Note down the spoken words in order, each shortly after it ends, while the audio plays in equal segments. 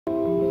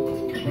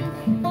See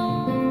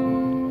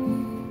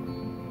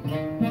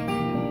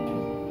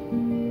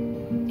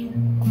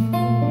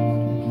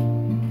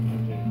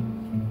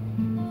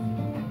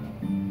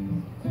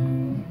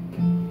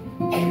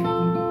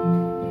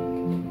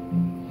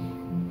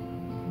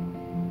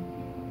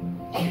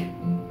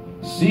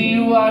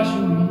you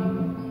watching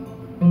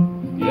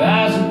me, your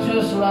eyes are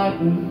just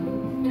like me,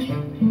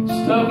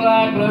 stuck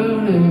like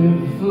glue to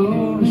every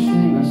foolish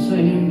thing I say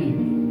to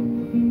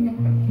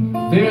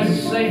you. There's a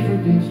safer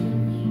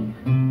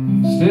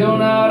distance, still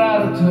not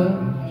out of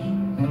touch,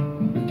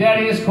 but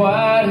Daddy is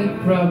quiet, it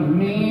probably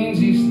means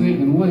he's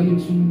thinking way too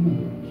much.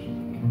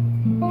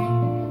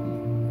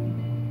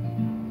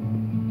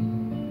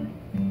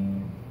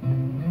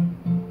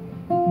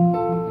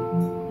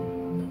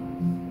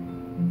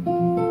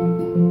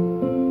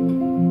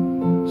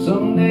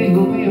 Someday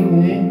you'll be a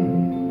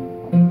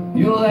man,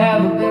 you'll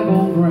have a big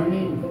old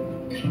brain.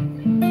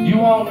 You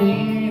won't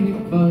need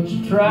it, but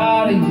you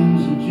try to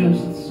use it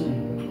just the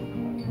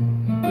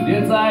same. But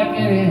it's like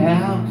any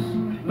house,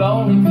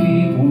 lonely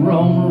people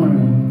roam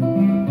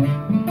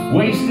around,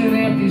 wasted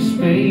empty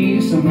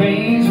space, a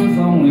maze with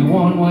only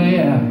one way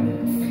out.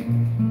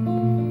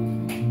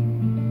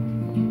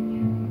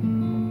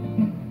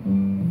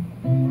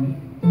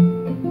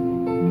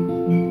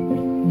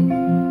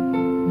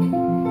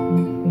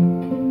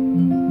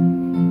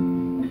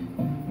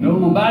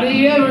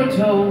 Nobody ever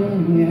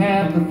told me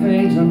half the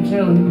things I'm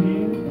telling you.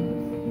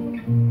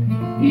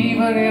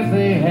 Even if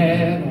they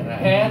had, and I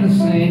had the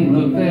same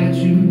look that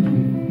you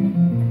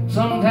do.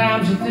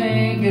 Sometimes you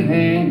think it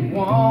ain't you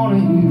wanna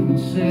hear it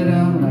said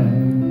out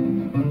loud.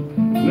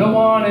 No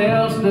one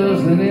else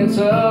does, then it's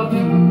up to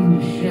you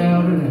to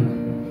shout it out.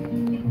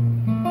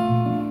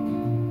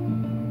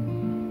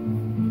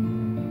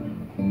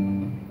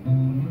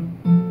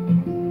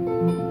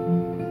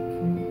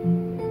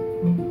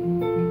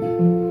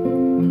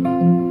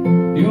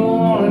 You'll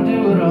wanna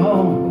do it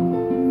all,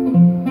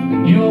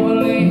 and you'll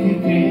believe you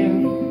can.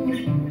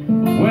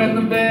 But when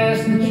the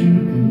best that you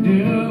can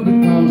do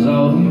becomes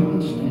all you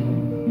can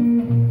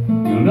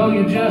stand, you'll know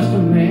you're just a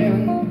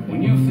man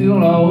when you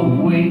feel all the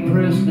weight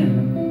pressed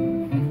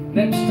in.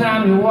 Next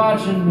time you're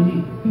watching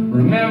me,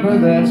 remember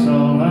that's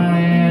all I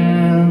am.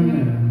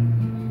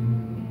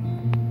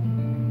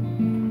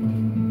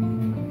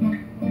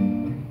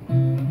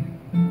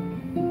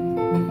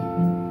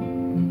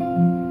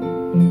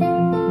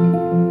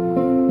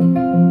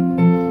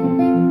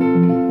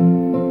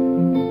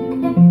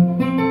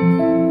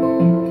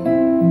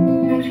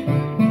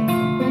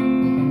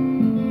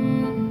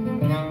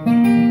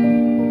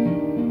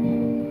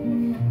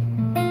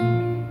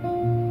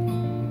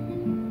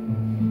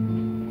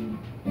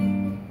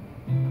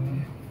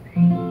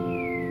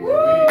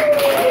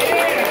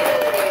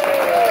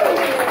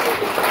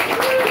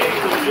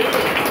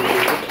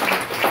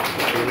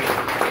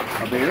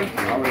 Beer?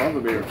 I would love a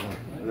beer.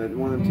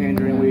 One of them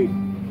tangerine wheat.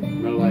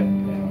 Miller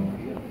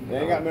Lite. They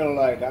ain't got Miller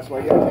Lite. That's why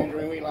you got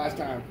tangerine wheat last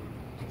time.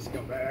 Let's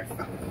go back.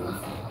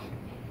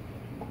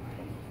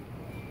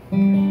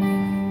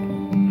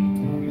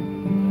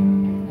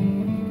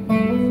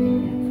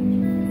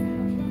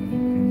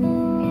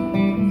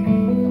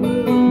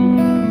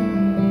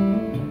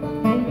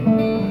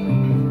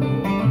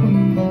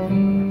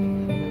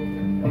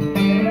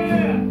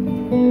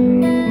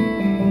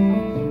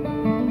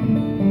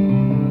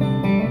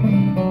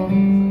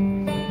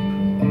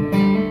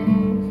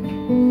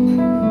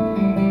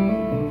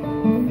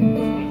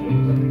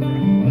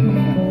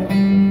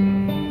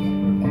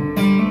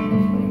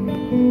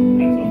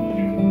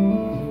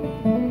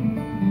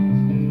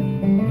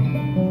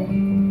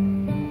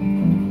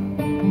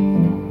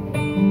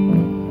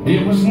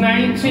 It was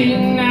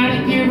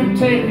 1990, give or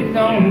take, I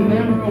don't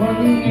remember when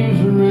the news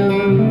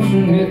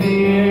revolution hit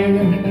the air.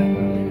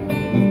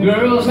 The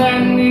girls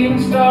hadn't even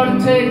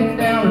started taking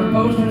down their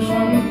posters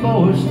when the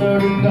boys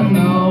started cutting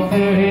off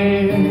their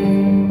hair.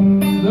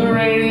 The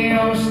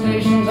radio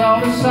stations all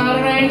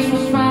decided Ace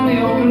was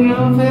finally old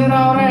enough, it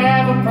ought to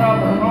have a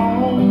proper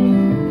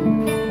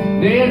home.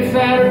 Dead,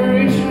 fat, or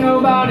rich,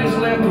 nobody's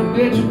left a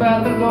bitch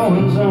about the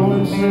goings on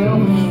in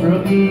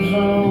self-destructive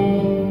zone.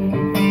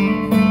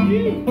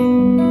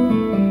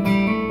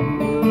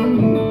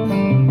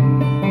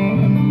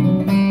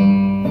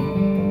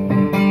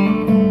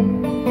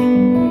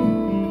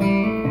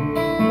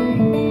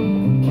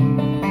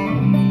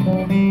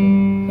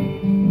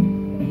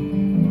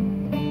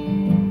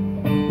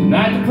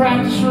 Night the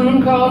practice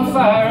room caught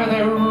fire.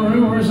 There were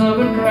rumors of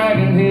a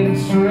dragon headed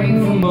straight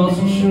from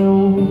Muscle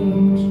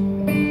Shoals.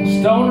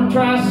 Stoner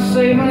tries to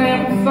save an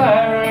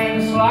amplifier,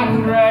 and it's like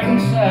the dragon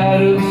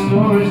side of the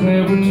story's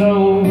never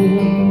told.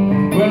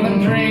 When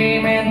the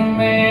dream and the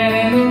man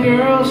and the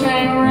girls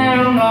hang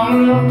around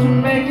long enough to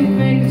make you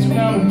think it's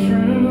coming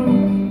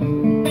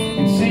true,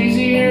 it's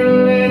easier to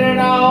let it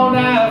all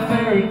die a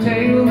fairy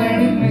tale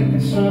than admit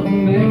that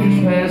something big is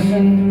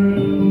passing through.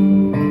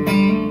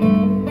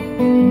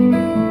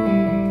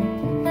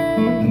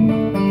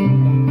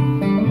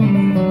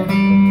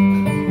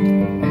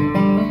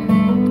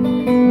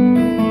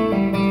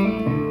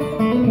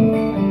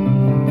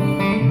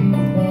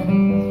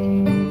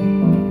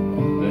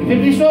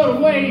 Hippies rode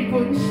away,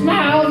 putting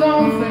smiles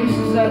on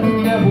faces that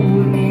the devil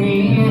wouldn't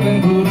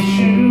even put a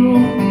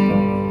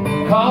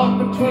shoe.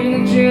 Caught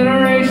between a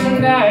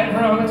generation died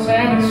from its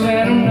habits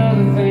and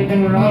another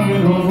thinking rock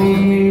and roll was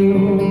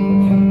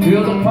new.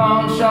 Till the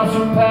pawn shops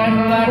were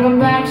packed like a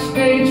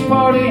backstage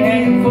party,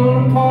 hanging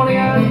full of pointy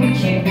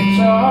unchained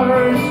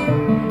guitars.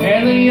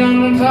 And the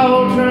young'uns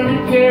all turned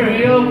to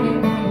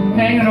karaoke,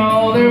 hanging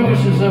all their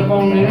wishes up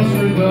on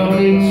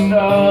disregarded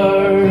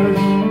stars.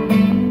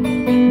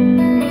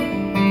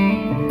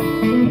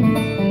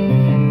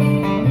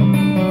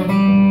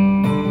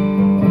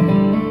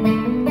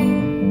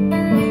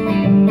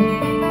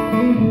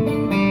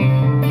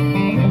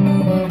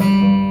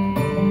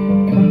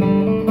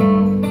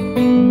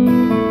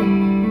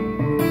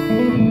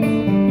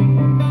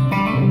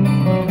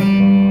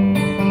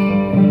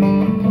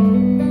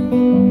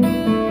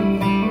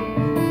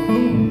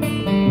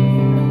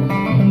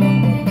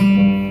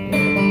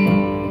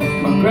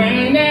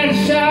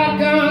 Granddaddy's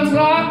shotgun's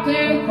locked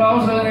in a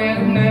closet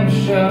and never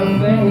shot a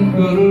thing that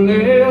could've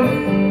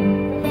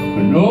lived.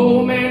 But an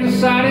old man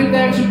decided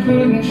that you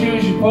couldn't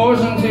choose your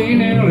poison till you're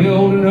nearly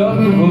old enough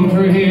to vote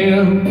for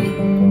him.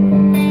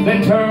 They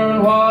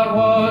turned what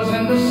was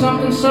into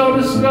something so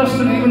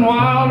disgusting even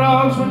wild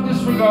dogs would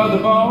disregard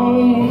the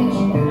bones.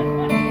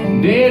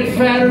 Dead,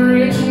 fat, or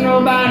rich,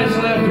 nobody's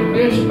left a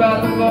bitch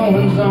about the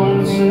goings on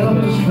the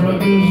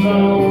self-destructive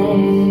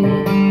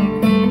zone.